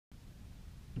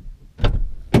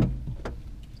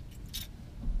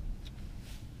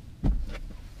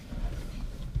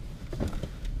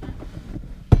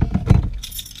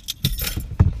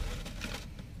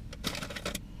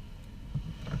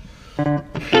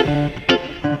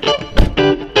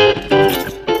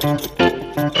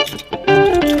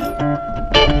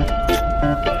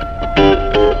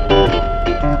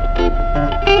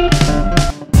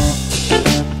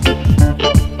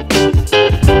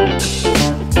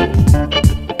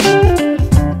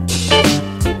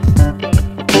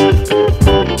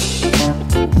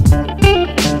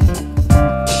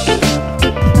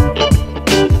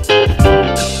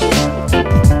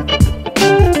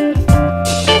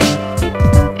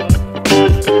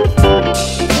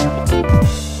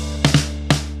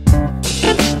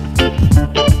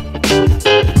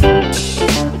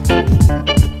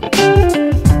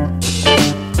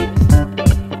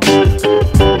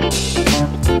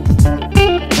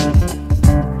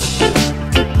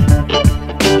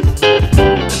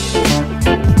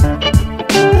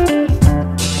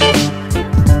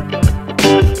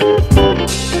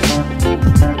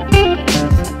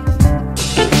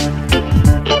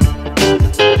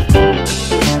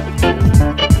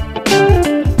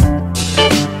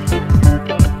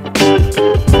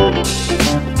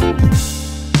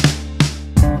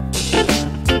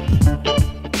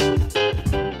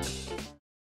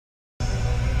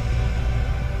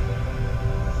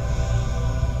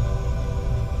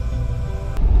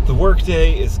The work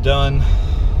day is done.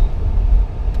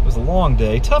 It was a long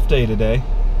day, tough day today.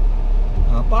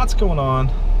 Lots going on.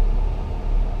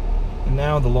 And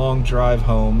now the long drive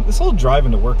home. This whole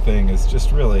driving to work thing is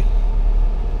just really,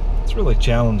 it's really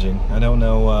challenging. I don't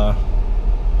know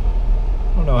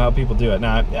how people do it.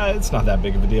 Nah, it's not that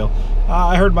big of a deal.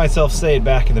 I heard myself say it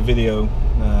back in the video,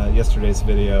 yesterday's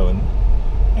video, and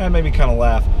it made me kind of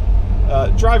laugh.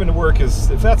 Driving to work is,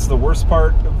 if that's the worst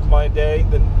part of my day,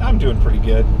 then I'm doing pretty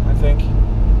good, I think.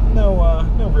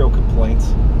 No real complaints.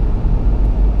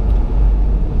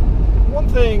 One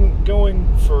thing going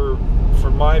for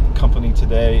my company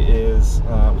today is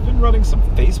we've been running some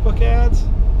Facebook ads.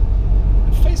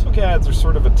 And Facebook ads are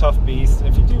sort of a tough beast. And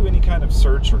if you do any kind of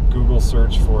search or Google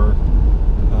search for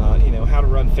how to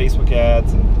run Facebook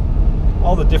ads and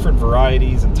all the different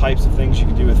varieties and types of things you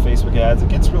can do with Facebook ads, it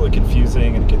gets really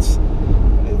confusing, and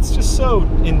it's just so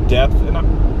in-depth. And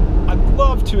I'd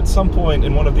love to at some point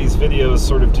in one of these videos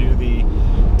sort of do the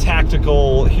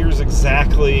tactical, here's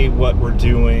exactly what we're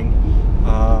doing,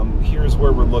 here's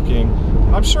where we're looking.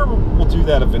 I'm sure we'll do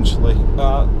that eventually.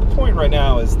 The point right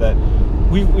now is that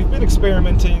we've been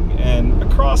experimenting, and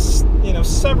across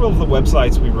several of the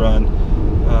websites we run,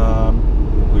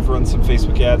 we've run some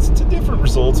Facebook ads to different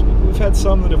results. We've had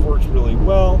some that have worked really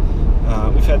well.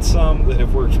 We've had some that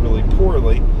have worked really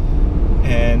poorly.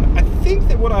 And I think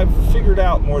that what I've figured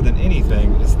out more than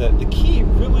anything is that the key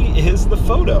really is the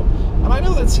photo. And I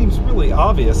know that seems really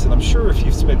obvious, and I'm sure if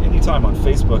you've spent any time on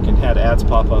Facebook and had ads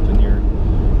pop up in your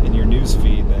news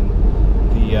feed, then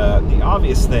the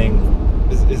obvious thing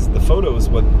is the photo is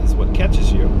what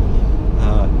catches you.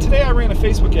 Today I ran a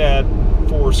Facebook ad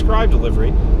for scribe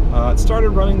delivery. It started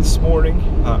running this morning,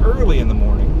 early in the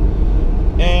morning,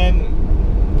 and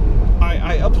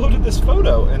I uploaded this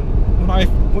photo. And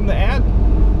when the ad,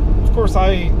 of course,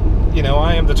 I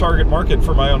am the target market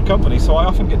for my own company, so I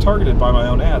often get targeted by my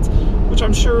own ads, which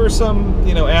I'm sure some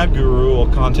ad guru will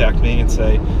contact me and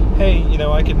say, hey,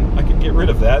 I can get rid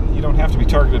of that. You don't have to be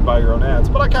targeted by your own ads.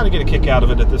 But I kind of get a kick out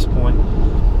of it at this point.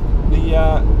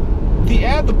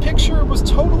 The picture was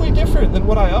totally different than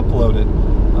what I uploaded.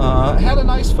 It had a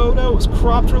nice photo, it was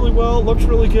cropped really well, looked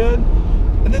really good,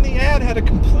 and then the ad had a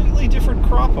completely different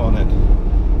crop on it.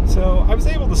 So I was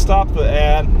able to stop the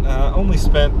ad, only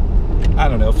spent, I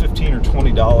don't know, $15 or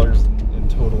 $20 in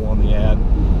total on the ad,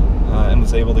 and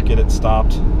was able to get it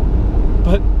stopped.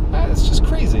 But it's just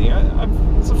crazy.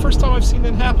 It's the first time I've seen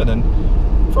that happen,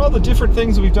 and for all the different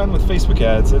things we've done with Facebook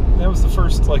ads, that was the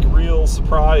first real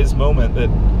surprise moment that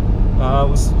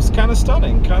was kind of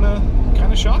stunning, kind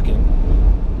of shocking.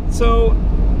 So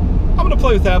I'm going to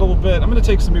play with that a little bit. I'm going to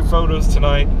take some new photos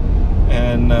tonight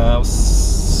and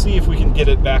see if we can get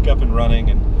it back up and running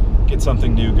and get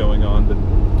something new going on. But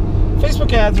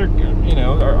Facebook ads are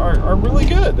really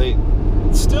good. They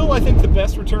still, I think, the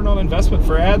best return on investment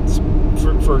for ads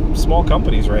for small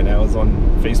companies right now is on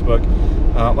Facebook.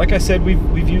 Like I said,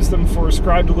 we've used them for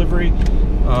scribe delivery.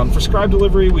 For scribe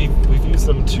delivery, we've used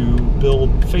them to build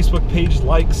Facebook page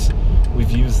likes.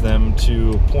 We've used them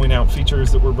to point out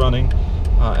features that we're running.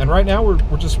 And right now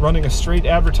we're just running a straight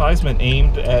advertisement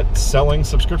aimed at selling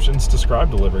subscriptions to scribe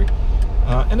delivery.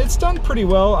 And it's done pretty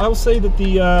well. I will say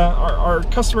that our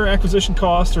customer acquisition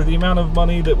cost, or the amount of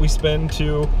money that we spend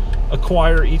to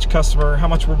acquire each customer, how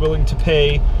much we're willing to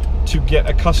pay to get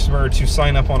a customer to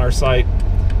sign up on our site,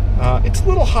 it's a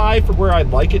little high for where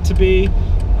I'd like it to be.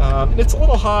 It's a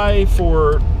little high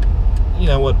for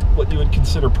what you would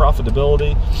consider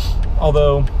profitability.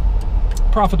 Although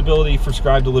profitability for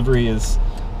Scribe delivery is,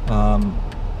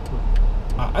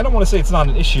 I don't want to say it's not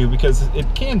an issue, because it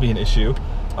can be an issue,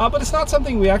 but it's not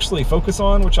something we actually focus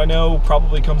on, which I know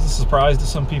probably comes as a surprise to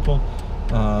some people.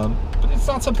 But it's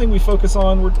not something we focus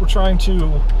on. We're trying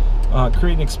to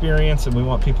create an experience, and we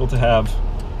want people to have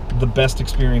the best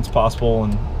experience possible,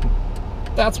 and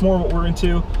that's more what we're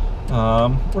into.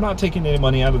 We're not taking any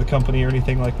money out of the company or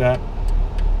anything like that.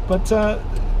 But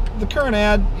the current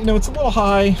ad, it's a little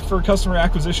high for customer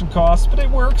acquisition costs, but it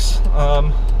works.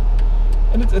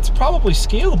 And it's probably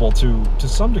scalable to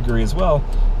some degree as well.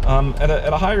 At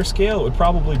a higher scale, it would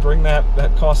probably bring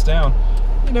that cost down.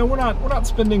 We're not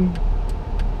spending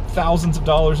thousands of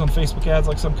dollars on Facebook ads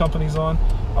like some companies are.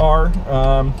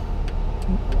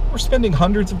 We're spending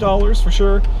hundreds of dollars for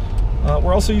sure.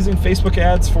 We're also using Facebook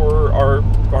ads for our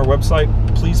website,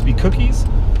 Please Be Cookies,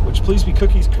 which Please Be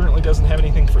Cookies currently doesn't have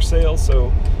anything for sale,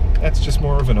 so that's just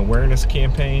more of an awareness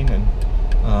campaign and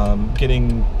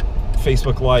getting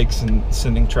Facebook likes and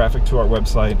sending traffic to our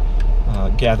website,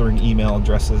 gathering email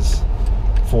addresses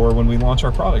for when we launch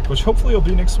our product, which hopefully will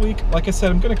be next week. Like I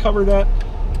said, I'm going to cover that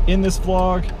in this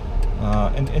vlog,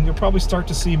 and you'll probably start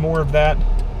to see more of that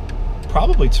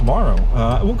probably tomorrow.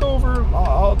 We'll go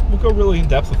really in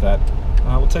depth with that.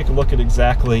 We'll take a look at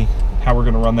exactly how we're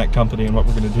going to run that company and what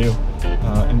we're going to do,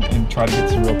 and try to get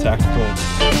some real tactical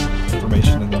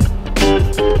information in there.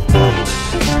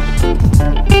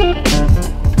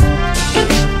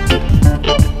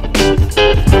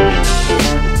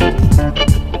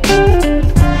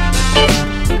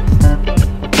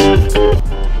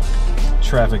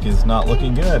 Traffic is not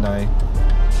looking good.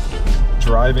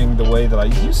 Driving the way that I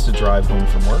used to drive home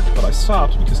from work, but I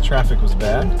stopped because traffic was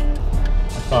bad.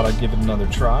 I thought I'd give it another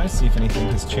try, see if anything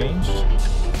has changed.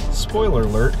 Spoiler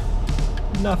alert,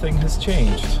 nothing has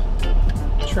changed.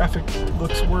 Traffic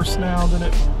looks worse now than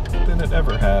it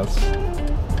ever has.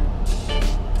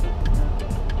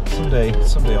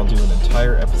 Someday I'll do an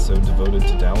entire episode devoted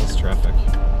to Dallas traffic.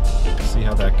 See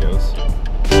how that goes.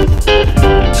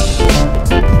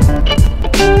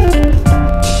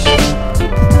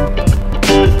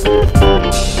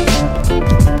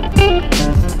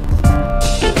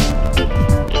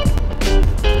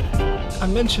 I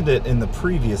mentioned it in the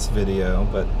previous video,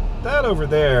 but that over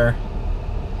there,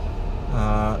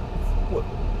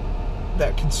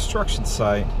 that construction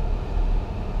site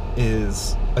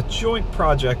is a joint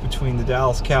project between the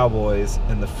Dallas Cowboys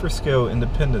and the Frisco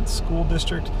Independent School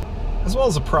District, as well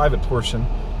as a private portion.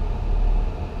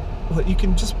 What you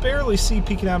can just barely see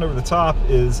peeking out over the top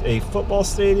is a football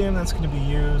stadium that's going to be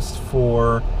used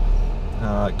for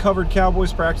covered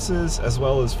Cowboys practices, as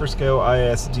well as Frisco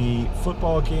ISD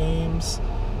football games.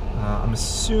 I'm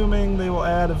assuming they will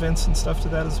add events and stuff to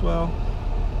that as well.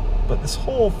 But this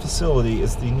whole facility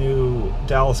is the new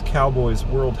Dallas Cowboys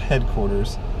World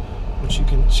Headquarters, which you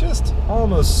can just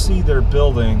almost see their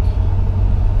building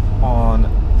on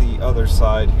the other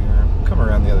side here. Come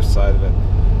around the other side of it.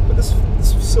 But this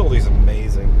facility is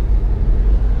amazing.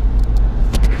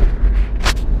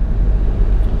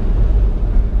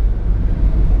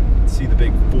 See the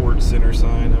big Ford Center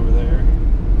sign over there?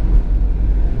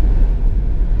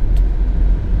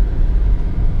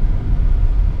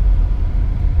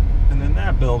 And then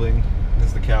that building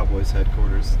is the Cowboys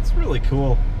headquarters. It's really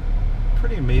cool.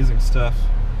 Pretty amazing stuff.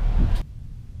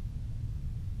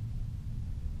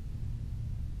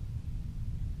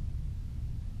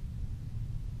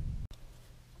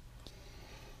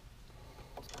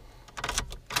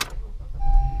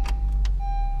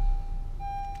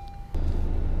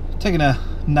 Taking a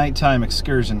nighttime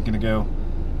excursion, gonna go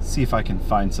see if I can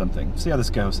find something. See how this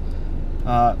goes.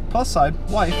 Plus side,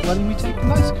 wife letting me take the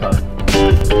nice car.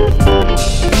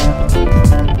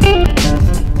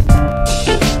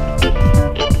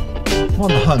 I'm on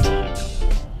the hunt.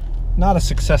 Not a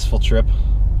successful trip,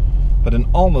 but an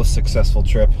almost successful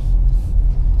trip.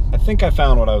 I think I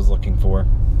found what I was looking for,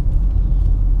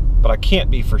 but I can't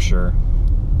be for sure.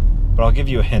 But I'll give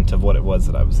you a hint of what it was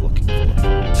that I was looking for.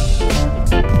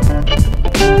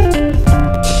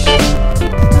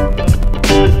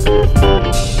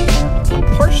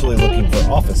 I'm partially looking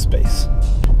for office space.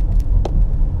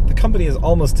 The company is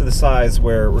almost to the size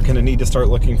where we're going to need to start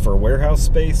looking for warehouse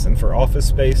space and for office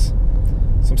space.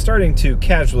 So I'm starting to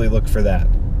casually look for that.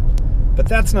 But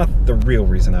that's not the real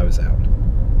reason I was out.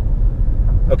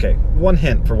 Okay, one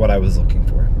hint for what I was looking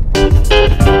for.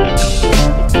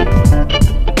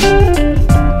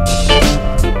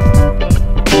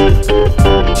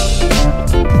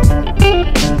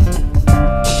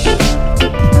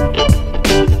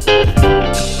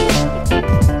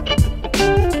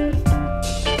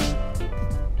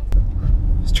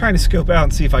 trying to scope out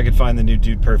and see if I could find the new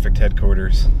Dude Perfect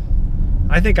headquarters.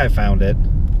 I think I found it.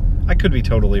 I could be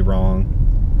totally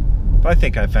wrong, but I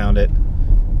think I found it.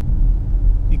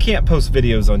 You can't post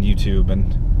videos on YouTube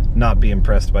and not be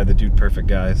impressed by the Dude Perfect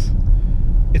guys.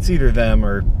 It's either them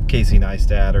or Casey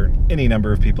Neistat or any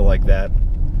number of people like that.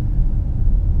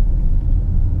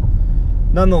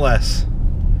 Nonetheless,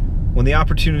 when the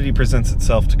opportunity presents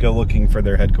itself to go looking for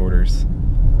their headquarters,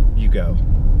 you go.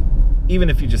 Even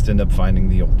if you just end up finding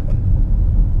the old one.